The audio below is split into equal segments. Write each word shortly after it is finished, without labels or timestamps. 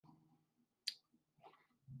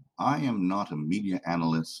I am not a media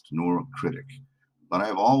analyst nor a critic, but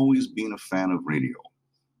I've always been a fan of radio.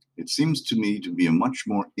 It seems to me to be a much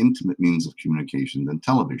more intimate means of communication than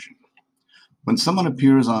television. When someone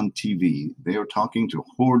appears on TV, they are talking to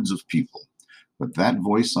hordes of people, but that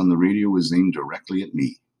voice on the radio is aimed directly at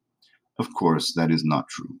me. Of course, that is not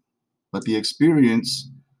true, but the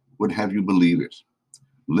experience would have you believe it.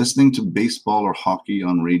 Listening to baseball or hockey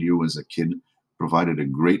on radio as a kid provided a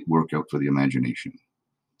great workout for the imagination.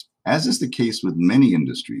 As is the case with many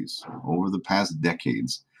industries, over the past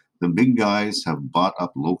decades, the big guys have bought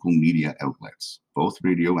up local media outlets, both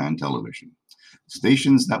radio and television.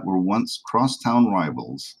 Stations that were once crosstown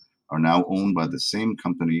rivals are now owned by the same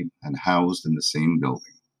company and housed in the same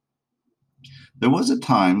building. There was a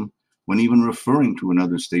time when even referring to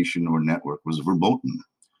another station or network was verboten.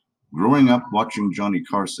 Growing up watching Johnny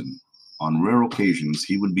Carson, on rare occasions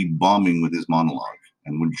he would be bombing with his monologue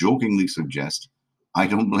and would jokingly suggest, "I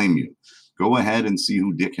don't blame you. Go ahead and see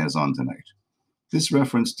who Dick has on tonight." This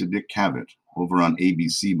reference to Dick Cavett over on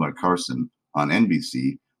ABC by Carson on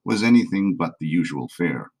NBC was anything but the usual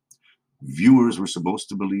fare. Viewers were supposed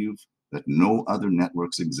to believe that no other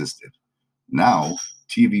networks existed. Now,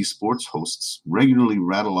 TV sports hosts regularly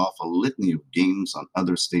rattle off a litany of games on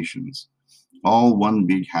other stations, all one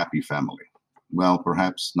big happy family. Well,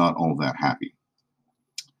 perhaps not all that happy.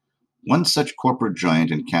 One such corporate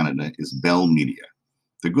giant in Canada is Bell Media,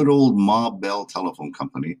 the good old Ma Bell telephone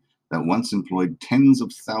company that once employed tens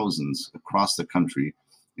of thousands across the country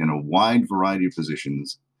in a wide variety of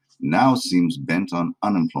positions now seems bent on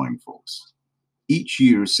unemploying folks. Each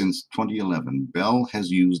year since 2011, Bell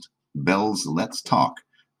has used Bell's Let's Talk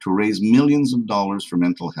to raise millions of dollars for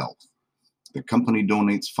mental health. The company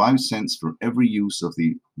donates 5 cents for every use of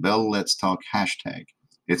the Bell Let's Talk hashtag.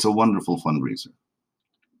 It's a wonderful fundraiser.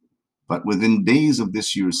 But within days of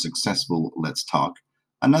this year's successful Let's Talk,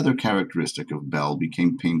 another characteristic of Bell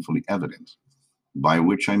became painfully evident, by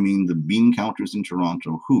which I mean the bean counters in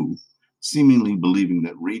Toronto who, seemingly believing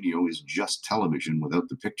that radio is just television without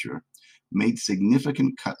the picture, made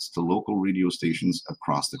significant cuts to local radio stations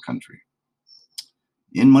across the country.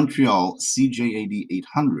 In Montreal, CJAD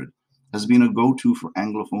 800 has been a go-to for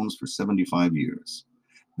Anglophones for 75 years.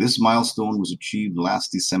 This milestone was achieved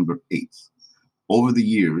last December 8th. Over the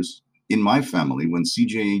years, in my family, when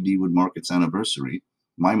CJAD would mark its anniversary,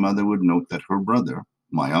 my mother would note that her brother,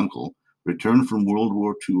 my uncle, returned from World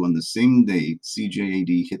War II on the same day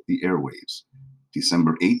CJAD hit the airwaves,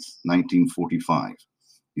 December 8th, 1945.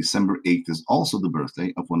 December 8th is also the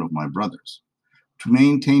birthday of one of my brothers. To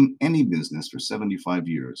maintain any business for 75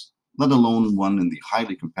 years, let alone one in the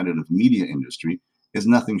highly competitive media industry, is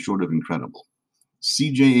nothing short of incredible.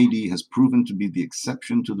 CJAD has proven to be the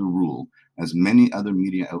exception to the rule, as many other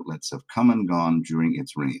media outlets have come and gone during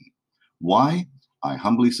its reign. Why? I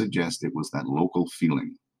humbly suggest it was that local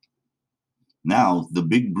feeling. Now, the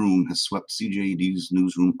big broom has swept CJAD's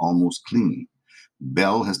newsroom almost clean.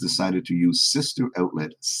 Bell has decided to use sister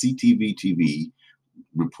outlet CTV-TV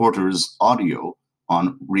reporters' audio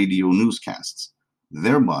on radio newscasts,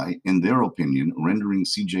 thereby, in their opinion, rendering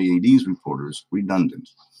CJAD's reporters redundant.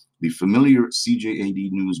 The familiar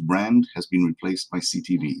CJAD News brand has been replaced by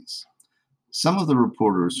CTV's. Some of the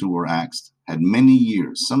reporters who were axed had many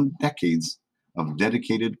years, some decades, of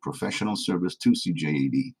dedicated professional service to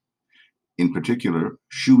CJAD. In particular,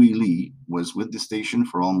 Shui Lee was with the station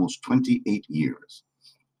for almost 28 years.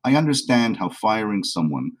 I understand how firing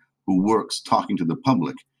someone who works talking to the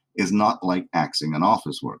public is not like axing an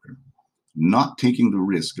office worker. Not taking the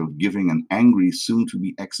risk of giving an angry,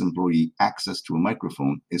 soon-to-be ex-employee access to a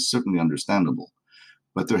microphone is certainly understandable.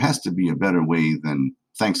 But there has to be a better way than,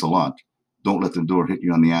 "Thanks a lot, don't let the door hit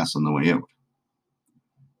you on the ass on the way out."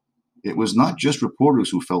 It was not just reporters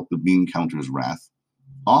who felt the bean counter's wrath.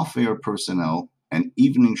 Off-air personnel and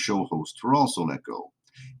evening show hosts were also let go.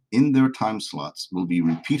 In their time slots will be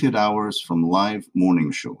repeated hours from live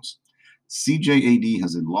morning shows. CJAD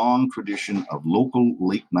has a long tradition of local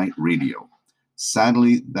late-night radio.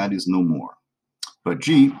 Sadly, that is no more. But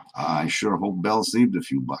gee, I sure hope Bell saved a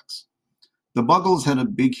few bucks. The Buggles had a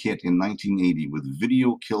big hit in 1980 with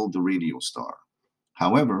 "Video Killed the Radio Star."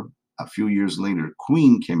 However, a few years later,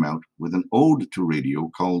 Queen came out with an ode to radio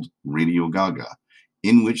called Radio Gaga,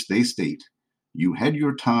 in which they state, "You had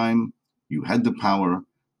your time, you had the power,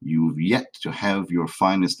 you've yet to have your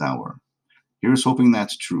finest hour." Here's hoping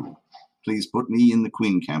that's true. Please put me in the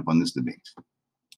Queen camp on this debate.